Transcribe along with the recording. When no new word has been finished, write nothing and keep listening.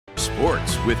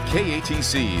Sports with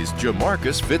KATC's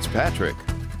Jamarcus Fitzpatrick.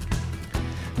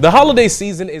 The holiday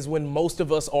season is when most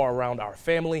of us are around our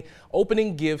family,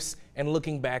 opening gifts and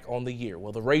looking back on the year.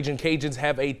 Well, the Ragin Cajuns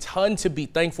have a ton to be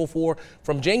thankful for.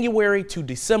 From January to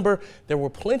December, there were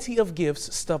plenty of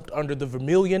gifts stuffed under the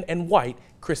vermilion and white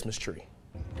Christmas tree.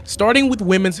 Starting with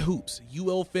women's hoops,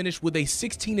 UL finished with a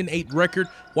 16-8 record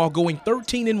while going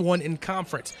 13-1 in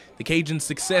conference. The Cajuns'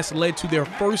 success led to their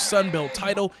first Sun Belt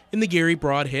title in the Gary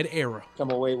Broadhead era.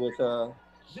 Come away with a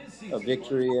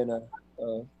victory and a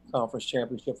conference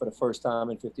championship for the first time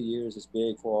in 50 years is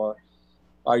big for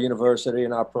our university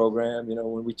and our program. You know,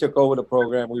 when we took over the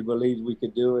program, we believed we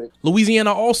could do it.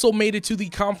 Louisiana also made it to the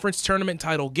conference tournament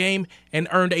title game and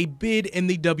earned a bid in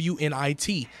the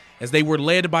WNIT, as they were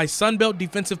led by Sun Belt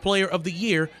Defensive Player of the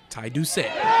Year, Ty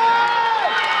Doucette.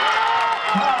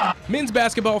 Men's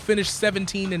basketball finished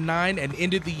 17-9 and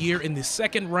ended the year in the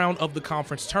second round of the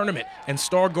conference tournament, and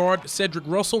star guard Cedric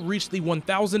Russell reached the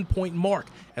 1,000-point mark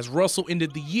as Russell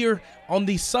ended the year on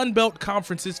the Sun Belt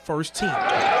Conference's first team.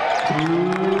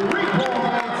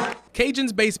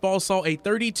 Cajuns baseball saw a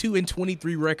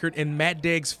 32-23 record in Matt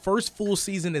Degg's first full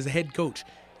season as head coach.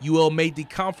 UL made the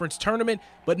conference tournament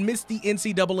but missed the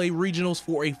NCAA regionals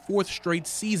for a fourth straight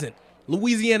season.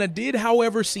 Louisiana did,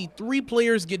 however, see 3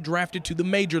 players get drafted to the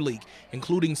major league,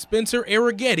 including Spencer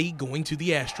Arrighetti going to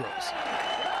the Astros.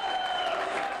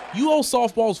 UL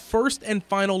softball's first and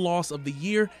final loss of the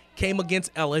year came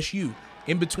against LSU.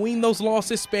 In between those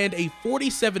losses spanned a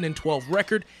 47-12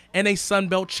 record and a Sun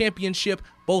Belt championship,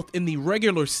 both in the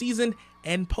regular season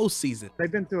and postseason.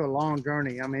 They've been through a long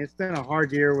journey. I mean, it's been a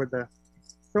hard year with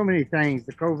so many things,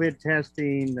 the COVID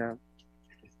testing,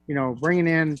 bringing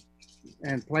in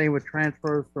and playing with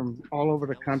transfers from all over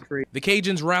the country. The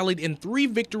Cajuns rallied in 3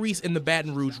 victories in the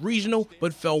Baton Rouge Regional,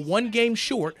 but fell 1 game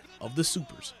short of the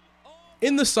Supers.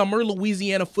 In the summer,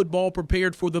 Louisiana football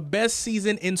prepared for the best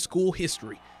season in school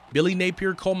history. Billy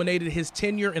Napier culminated his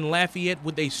tenure in Lafayette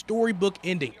with a storybook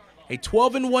ending, a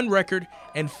 12-1 record,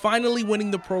 and finally winning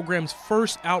the program's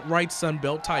first outright Sun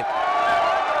Belt title.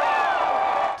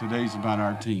 Today's about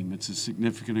our team. It's a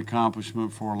significant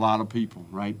accomplishment for a lot of people,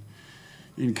 right?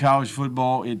 In college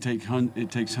football, it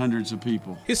takes hundreds of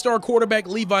people. His star quarterback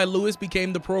Levi Lewis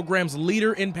became the program's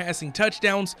leader in passing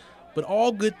touchdowns, but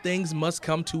all good things must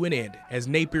come to an end as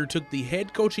Napier took the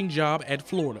head coaching job at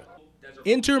Florida.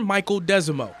 Enter Michael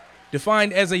Desimo.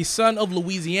 Defined as a son of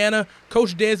Louisiana,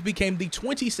 Coach Des became the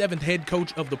 27th head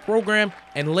coach of the program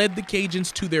and led the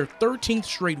Cajuns to their 13th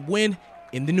straight win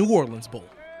in the New Orleans Bowl.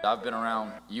 I've been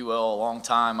around UL a long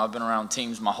time. I've been around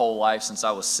teams my whole life since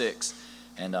I was 6.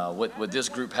 And what this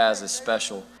group has is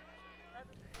special.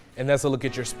 And that's a look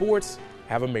at your sports.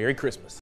 Have a Merry Christmas.